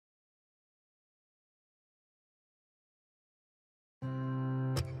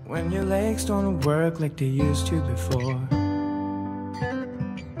When your legs don't work like they used to before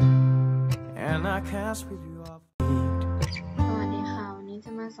And I can't sweep you off feet สวัสดีค่ะวันนี้จ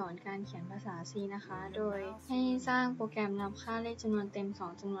ะมาสอนการเขียนภาษา C นะคะโดยให้สร้างโปรแกรมรับค่าเลขจำนวนเต็ม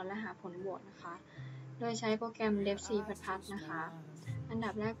2จำนวนและหาผลบวกนะคะโดยใช้โปรแกรม def 4 พัดนะคะอันดั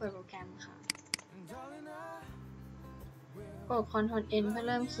บแรกเปิดโปรแกรมค่ะกด Ctrl N เพื่อเ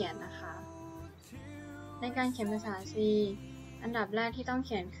ริ่มเขียนนะคะในการเขียนภาษา C อันดับแรกที่ต้องเ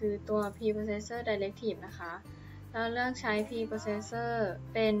ขียนคือตัว preprocessor directive นะคะเราเลือกใช้ preprocessor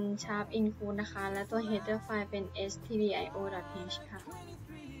เป็น sharp include นะคะและตัว header file เป็น stdio.h ค่ะ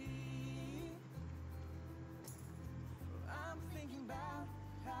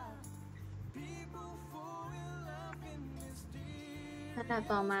อันดับ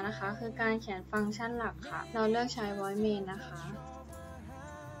ต่อมานะคะคือการเขียนฟังก์ชันหลักค่ะเราเลือกใช้ void main นะคะ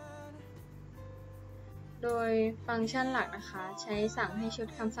โดยฟังก์ชันหลักนะคะใช้สั่งให้ชุด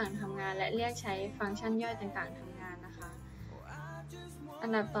คำสั่งทำงานและเรียกใช้ฟังก์ชันย่อยต่างๆทำงานนะคะอั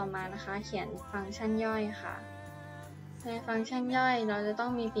นดับต่อมานะคะเขียนฟังก์ชันย่อยค่ะในฟังก์ชันย่อยเราจะต้อ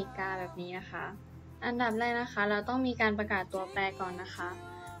งมีปีกกาแบบนี้นะคะอันดับแรกนะคะเราต้องมีการประกาศตัวแปรก่อนนะคะ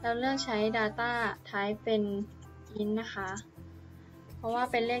เราเลือกใช้ data type เป็น int นะคะเพราะว่า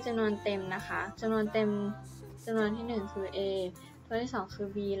เป็นเลขจำนวนเต็มนะคะจำนวนเต็มจำนวนที่1คือ a ตัวที่2คือ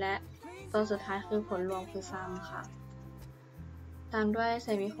b และตัวสุดท้ายคือผลรวมคือ sum ค่ะตามด้วยเซ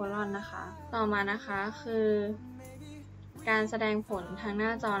มิโคลอนนะคะต่อมานะคะคือการแสดงผลทางหน้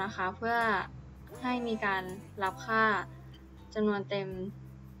าจอนะคะเพื่อให้มีการรับค่าจำนวนเต็ม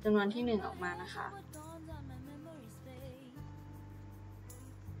จำนวนที่1ออกมานะคะ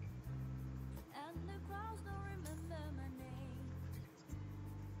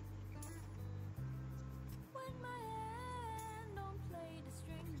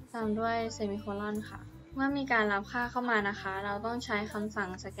ตามด้วยเซมิโคลอนค่ะเมื่อมีการรับค่าเข้ามานะคะเราต้องใช้คำสั่ง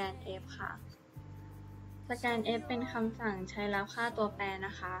scan f ค่ะ scan f เป็นคำสั่งใช้รับค่าตัวแปรน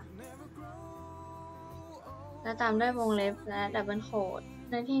ะคะและตามด้วยวงเล็บและดับเบิลโค้ด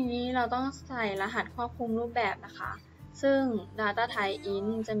ในที่นี้เราต้องใส่รหัสควบคุมรูปแบบนะคะซึ่ง data type int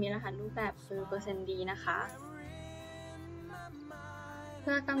จะมีรหัสรูปแบบคือ %d นะคะเ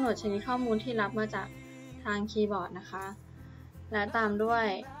พื่อกำหนดชนิดข้อมูลที่รับมาจากทางคีย์บอร์ดนะคะและตามด้วย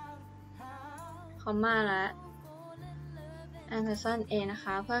คอมมาและ ampersand a นะค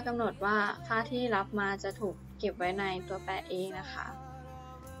ะเพื่อกำหนดว่าค่าที่รับมาจะถูกเก็บไว้ในตัวแปร a นะคะ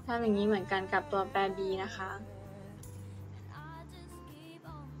ทำอย่างนี้เหมือนกันกับตัวแปร b นะคะ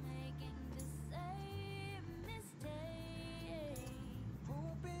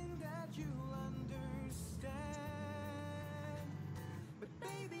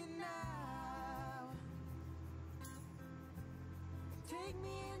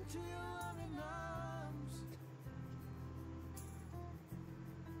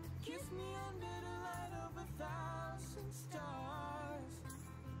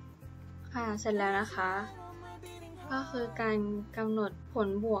ค่ะเสร็จแล้วนะคะก็คือการกำหนดผล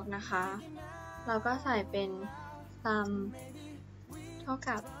บวกนะคะเราก็ใส่เป็น sum เท่า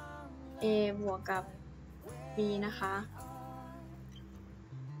กับ a บวกกับ b นะคะ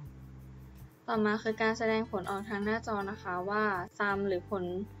ต่อมาคือการแสดงผลออกทางหน้าจอนะคะว่า sum หรือผล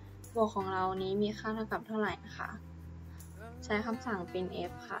บวกของเรานี้มีค่าเท่ากับเท่าไหร่นะคะใช้คำสั่ง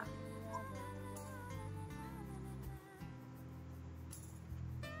printf ค่ะ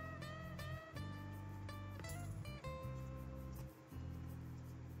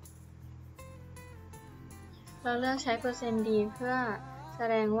เราเลือกใช้ %d เพื่อแส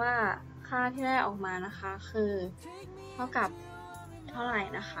ดงว่าค่าที่ได้ออกมานะคะคือเท่ากับเท่าไหร่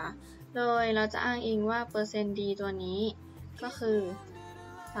นะคะโดยเราจะอ้างอิงว่า %d ตัวนี้ก็คือ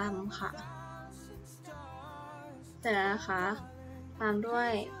sum ค่ะเสร็จแล้วนะคะตามด้วย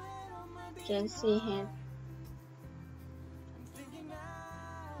getch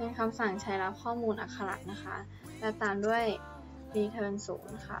เป็นคำสั่งใช้รับข้อมูลอักขระนะคะและตามด้วย return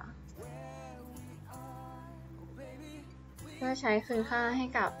 0ค่ะเพื่อใช้คืนค่าให้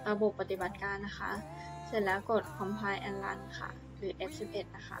กับระบบปฏิบัติการนะคะเสร็จแล้วกด compile and run ค่ะหรือ F11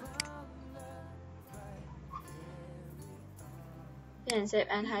 นะคะเปลี่ยน save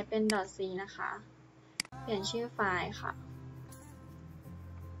and type เป็น .c นะคะเปลี่ยนชื่อไฟล์ค่ะ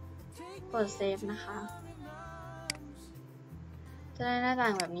กด save นะคะจะได้หน้าต่า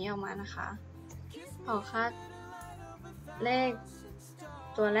งแบบนี้ออกมานะคะขอค่าเลข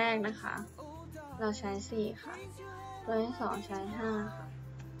ตัวแรกนะคะเราใช้4ค่ะตัวที่2ใช้5ค่ะ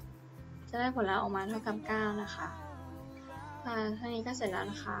จะได้ผลลัพธ์ออกมาเท่ากับ9นะคะเท่านี้ก็เสร็จแล้ว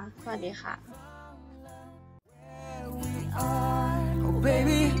นะคะสวัสดีค่ะ Oh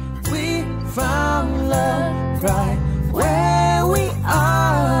baby we found love right